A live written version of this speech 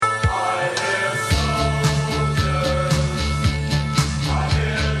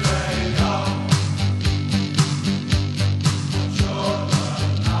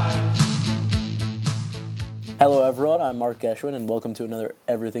Mark Geschwin, and welcome to another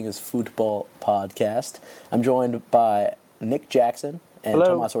Everything is Football podcast. I'm joined by Nick Jackson and Hello.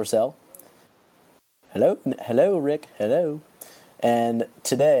 Thomas Orcel. Hello, Rick. Hello. And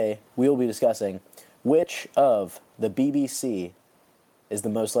today we will be discussing which of the BBC is the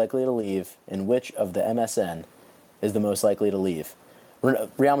most likely to leave and which of the MSN is the most likely to leave. Real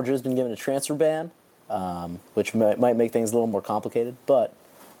Madrid has been given a transfer ban, which might make things a little more complicated, but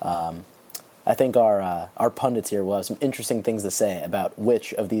I think our pundits here will have some interesting things to say about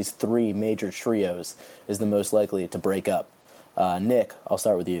which of these three major trios is the most likely to break up. Nick, I'll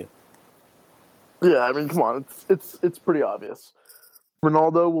start with you. Yeah, I mean, come on, it's pretty obvious.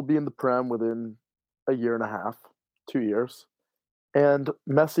 Ronaldo will be in the Prem within a year and a half, 2 years, and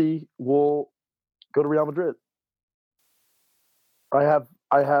Messi will go to Real Madrid. I have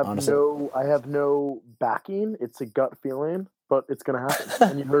Honestly. no backing. It's a gut feeling, but it's going to happen,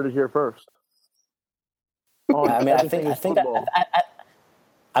 and you heard it here first. I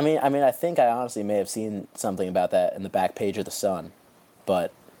think I honestly may have seen something about that in the back page of the Sun,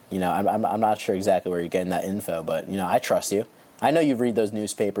 but I'm not sure exactly where you're getting that info. But I trust you. I know you read those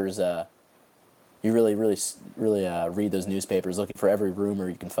newspapers. You really read those newspapers, looking for every rumor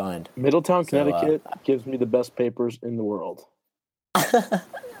you can find. Middletown, Connecticut gives me the best papers in the world. So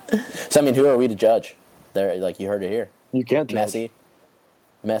I mean, who are we to judge? There, like you heard it here. You can't judge.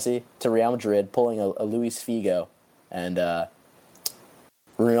 Messi to Real Madrid, pulling a Luis Figo, and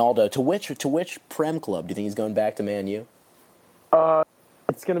Ronaldo to which Prem club? Do you think he's going back to Man U?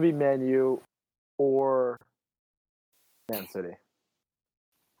 It's going to be Man U or Man City.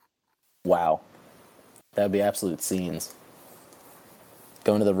 Wow, that would be absolute scenes.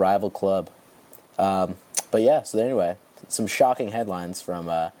 Going to the rival club. But yeah, so anyway, some shocking headlines from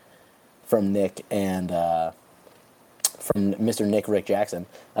Nick and from Mr. Nick Rick Jackson.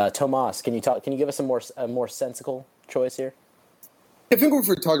 Tomas, can you give us a more sensical choice here? I think if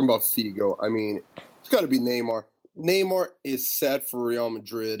we're talking about Figo, I mean, it's got to be Neymar. Neymar is set for Real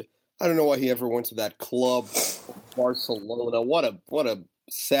Madrid. I don't know why he ever went to that club, Barcelona. What a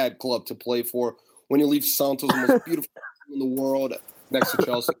sad club to play for. When you leave Santos, the most beautiful in the world, next to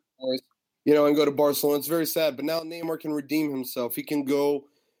Chelsea, and go to Barcelona, it's very sad. But now Neymar can redeem himself. He can go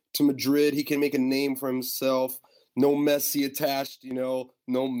to Madrid. He can make a name for himself. No Messi attached, no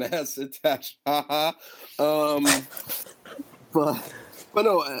mess attached. But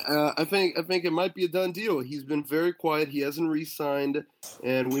no, I think it might be a done deal. He's been very quiet. He hasn't re-signed,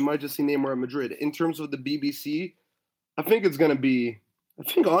 and we might just see Neymar at Madrid. In terms of the BBC, I think it's going to be.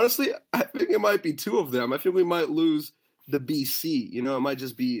 Honestly, I think it might be two of them. I think we might lose the BC. It might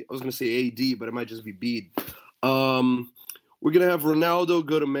just be. I was going to say AD, but it might just be Bede. We're going to have Ronaldo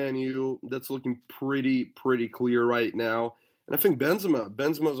go to Man U. That's looking pretty clear right now. And I think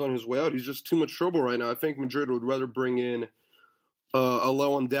Benzema's on his way out. He's just too much trouble right now. I think Madrid would rather bring in a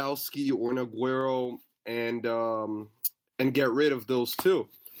Lewandowski or an Aguero and get rid of those two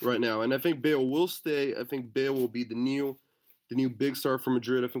right now. And I think Bale will stay. I think Bale will be the new big star for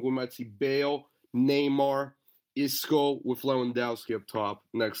Madrid. I think we might see Bale, Neymar, Isco with Lewandowski up top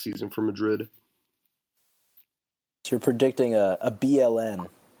next season for Madrid. So you're predicting a BLN,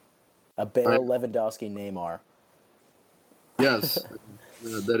 a Bale, Lewandowski, Neymar. Yes,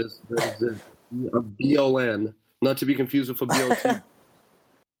 that is it. A BLN, not to be confused with a BLT.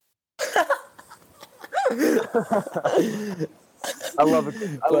 I love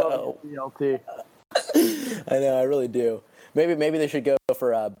it. I love BLT. I know, I really do. Maybe they should go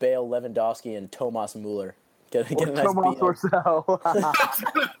for Bale, Lewandowski, and Thomas Muller. Get a nice Thomas Orcel.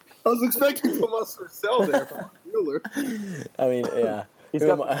 I was expecting Thomas Orcel there from Muller. I mean, yeah. He's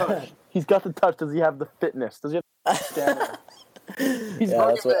got the touch. He's got the touch. Does he have the fitness? Does he have the stamina? He's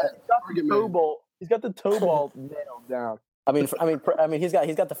got the toe ball. He's got the toe ball nailed down. I mean, he's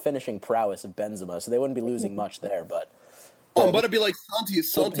got the finishing prowess of Benzema, so they wouldn't be losing much there. But I'm about to be like Santi.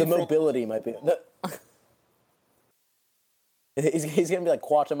 The mobility might be. He's gonna be like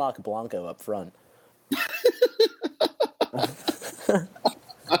Cuauhtemoc Blanco up front.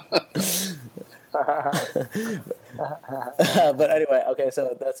 But anyway, okay.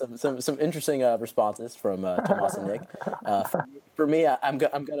 So that's some interesting responses from Thomas and Nick. For me, I'm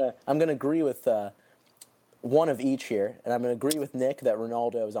gonna agree with one of each here, and I'm gonna agree with Nick that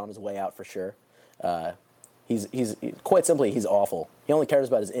Ronaldo is on his way out for sure. He's quite simply he's awful. He only cares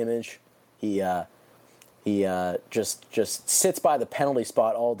about his image. He just sits by the penalty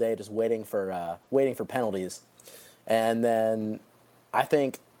spot all day, just waiting for penalties, and then I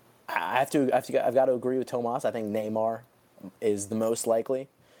think. I've got to agree with Tomas. I think Neymar is the most likely.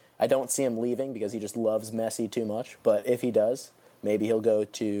 I don't see him leaving because he just loves Messi too much. But if he does, maybe he'll go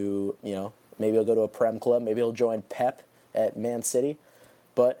to a Prem club. Maybe he'll join Pep at Man City.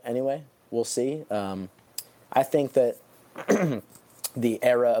 But anyway, we'll see. I think that the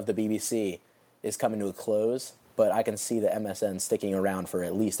era of the BBC is coming to a close, but I can see the MSN sticking around for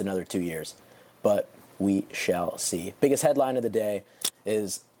at least another 2 years. But we shall see. Biggest headline of the day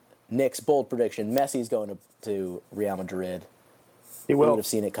is Nick's bold prediction. Messi's going to Real Madrid. He Who will. would have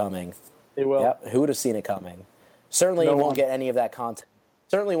seen it coming? He will. Yep. Who would have seen it coming? Certainly No you one. won't get any of that content.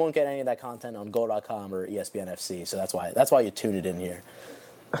 Certainly won't get any of that content on Goal.com or ESPN FC. So that's why you tune it in here.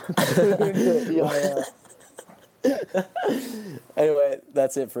 Anyway,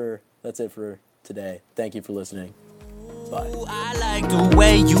 that's it for today. Thank you for listening. Bye. I like the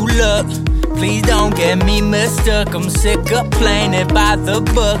way you look. Please don't get me mistook. I'm sick of playing it by the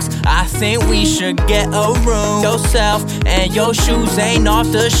books. I think we should get a room. Yourself and your shoes ain't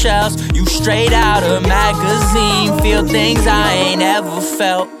off the shelves. You straight out of magazine. Feel things I ain't ever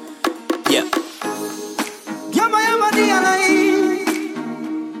felt. Yeah. Llama, llama, dígale ahí.